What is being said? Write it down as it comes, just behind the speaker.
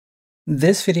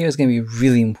This video is going to be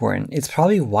really important. It's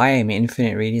probably why I'm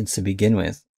Infinite Radiance to begin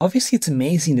with. Obviously, it's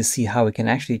amazing to see how we can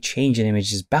actually change an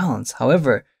image's balance.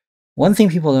 However, one thing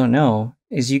people don't know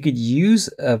is you could use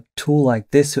a tool like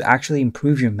this to actually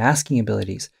improve your masking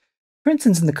abilities. For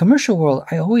instance, in the commercial world,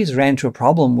 I always ran into a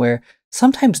problem where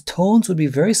sometimes tones would be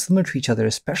very similar to each other,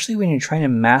 especially when you're trying to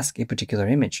mask a particular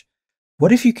image.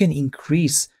 What if you can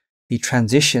increase the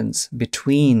transitions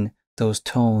between those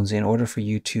tones in order for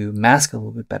you to mask a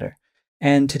little bit better?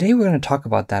 And today we're going to talk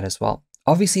about that as well.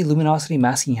 Obviously, luminosity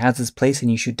masking has its place and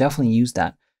you should definitely use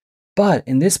that. But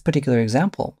in this particular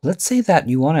example, let's say that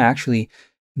you want to actually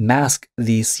mask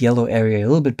this yellow area a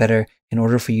little bit better in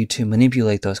order for you to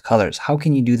manipulate those colors. How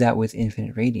can you do that with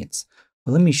Infinite Radiance?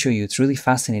 Well, let me show you. It's really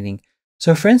fascinating.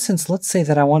 So for instance, let's say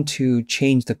that I want to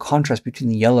change the contrast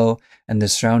between the yellow and the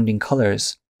surrounding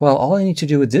colors. Well, all I need to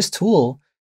do with this tool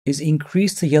is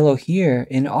increase the yellow here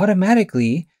and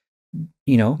automatically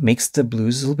makes the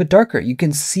blues a little bit darker. You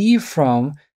can see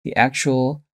from the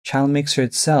actual channel mixer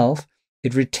itself,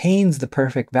 it retains the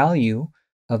perfect value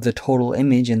of the total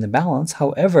image in the balance.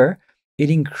 However, it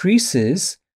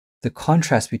increases the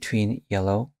contrast between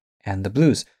yellow and the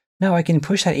blues. Now I can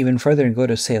push that even further and go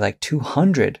to say like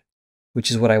 200, which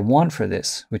is what I want for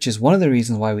this, which is one of the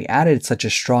reasons why we added such a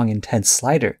strong, intense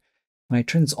slider. When I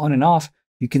turn this on and off,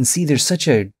 you can see there's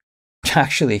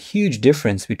actually a huge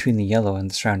difference between the yellow and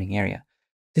the surrounding area.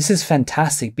 This is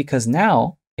fantastic because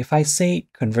now, if I say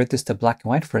convert this to black and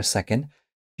white for a second,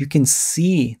 you can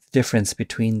see the difference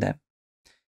between them.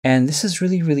 And this is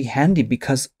really, really handy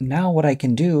because now what I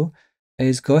can do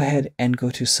is go ahead and go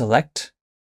to select,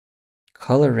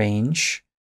 color range.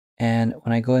 And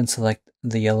when I go and select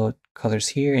the yellow colors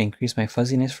here, increase my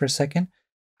fuzziness for a second,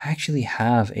 I actually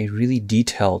have a really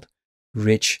detailed,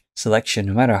 rich selection,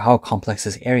 no matter how complex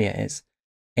this area is.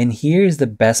 And here's the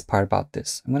best part about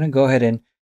this. I'm going to go ahead and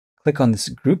click on this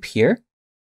group here.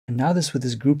 And now with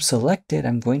this group selected,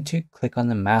 I'm going to click on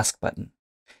the mask button.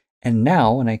 And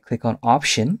now when I click on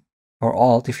Option or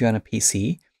Alt, if you're on a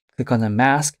PC, click on the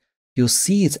mask, you'll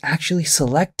see it's actually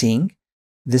selecting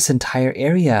this entire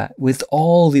area with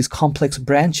all these complex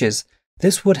branches.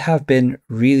 This would have been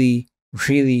really,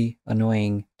 really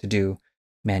annoying to do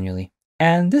manually.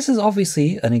 And this is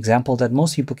obviously an example that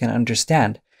most people can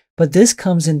understand, but this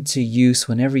comes into use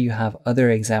whenever you have other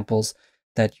examples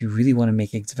that you really want to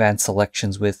make advanced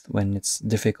selections with when it's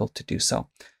difficult to do so.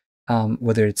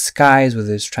 Whether it's skies,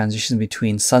 whether it's transitions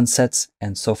between sunsets,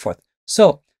 and so forth.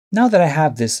 So now that I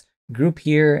have this group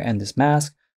here and this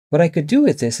mask, what I could do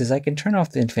with this is I can turn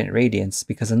off the Infinite Radiance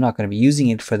because I'm not going to be using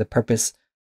it for the purpose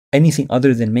anything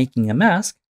other than making a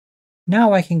mask.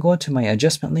 Now I can go to my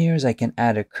adjustment layers. I can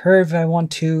add a curve if I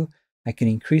want to. I can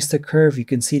increase the curve. You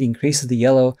can see it increases the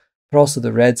yellow, but also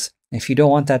the reds. If you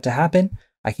don't want that to happen,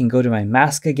 I can go to my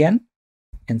mask again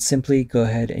and simply go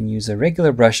ahead and use a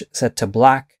regular brush set to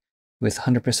black with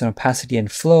 100% opacity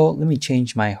and flow. Let me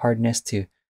change my hardness to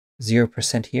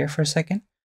 0% here for a second.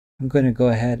 I'm going to go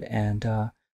ahead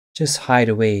and just hide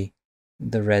away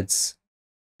the reds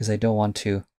because I don't want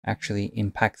to actually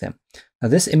impact them. Now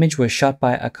this image was shot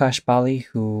by Aakaash Bali,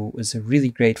 who was a really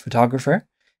great photographer,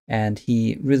 and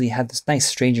he really had this nice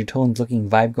Stranger Tones looking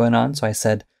vibe going on. So I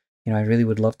said, I really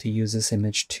would love to use this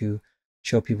image to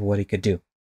show people what he could do.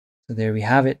 So there we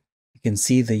have it. You can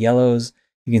see the yellows.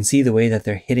 You can see the way that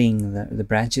they're hitting the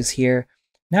branches here.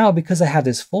 Now, because I have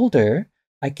this folder,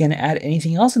 I can add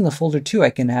anything else in the folder too.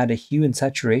 I can add a hue and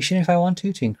saturation if I want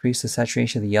to increase the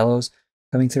saturation of the yellows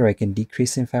coming through. I can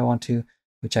decrease it if I want to,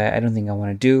 which I don't think I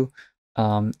want to do.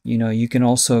 You can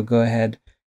also go ahead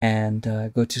and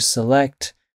go to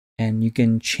select, and you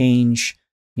can change,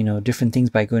 different things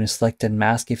by going to select and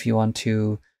mask if you want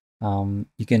to.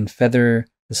 You can feather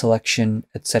the selection,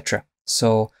 etc.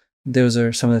 So those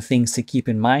are some of the things to keep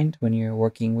in mind when you're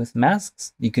working with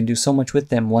masks. You can do so much with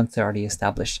them once they're already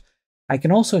established. I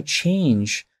can also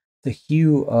change the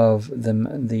hue of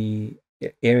the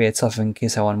area itself in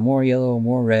case I want more yellow,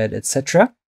 more red,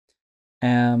 etc.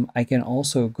 I can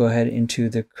also go ahead into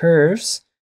the curves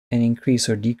and increase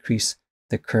or decrease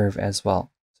the curve as well.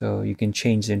 So you can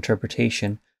change the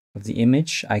interpretation of the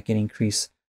image. I can increase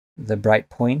the bright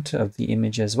point of the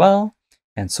image as well,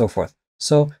 and so forth.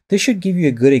 So this should give you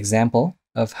a good example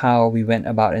of how we went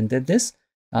about and did this.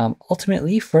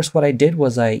 Ultimately, first what I did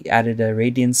was I added a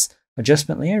radiance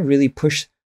adjustment layer, really pushed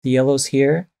the yellows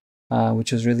here,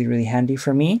 which was really, really handy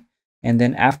for me. And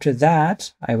then after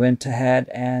that, I went ahead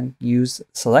and used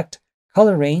select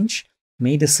color range,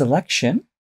 made a selection.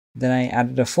 Then I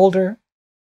added a folder,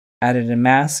 added a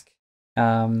mask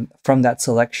from that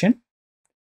selection.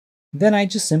 Then I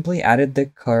just simply added the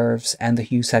curves and the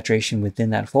hue saturation within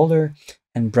that folder.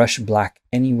 and brush black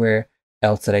anywhere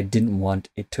else that I didn't want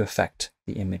it to affect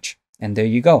the image. And there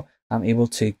you go. I'm able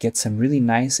to get some really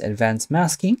nice advanced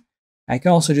masking. I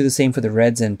can also do the same for the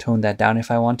reds and tone that down if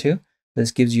I want to.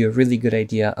 This gives you a really good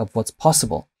idea of what's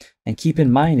possible. And keep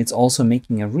in mind, it's also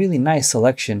making a really nice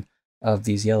selection of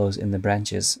these yellows in the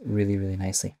branches really, really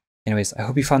nicely. Anyways, I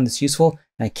hope you found this useful,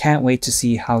 and I can't wait to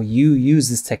see how you use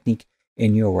this technique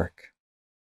in your work.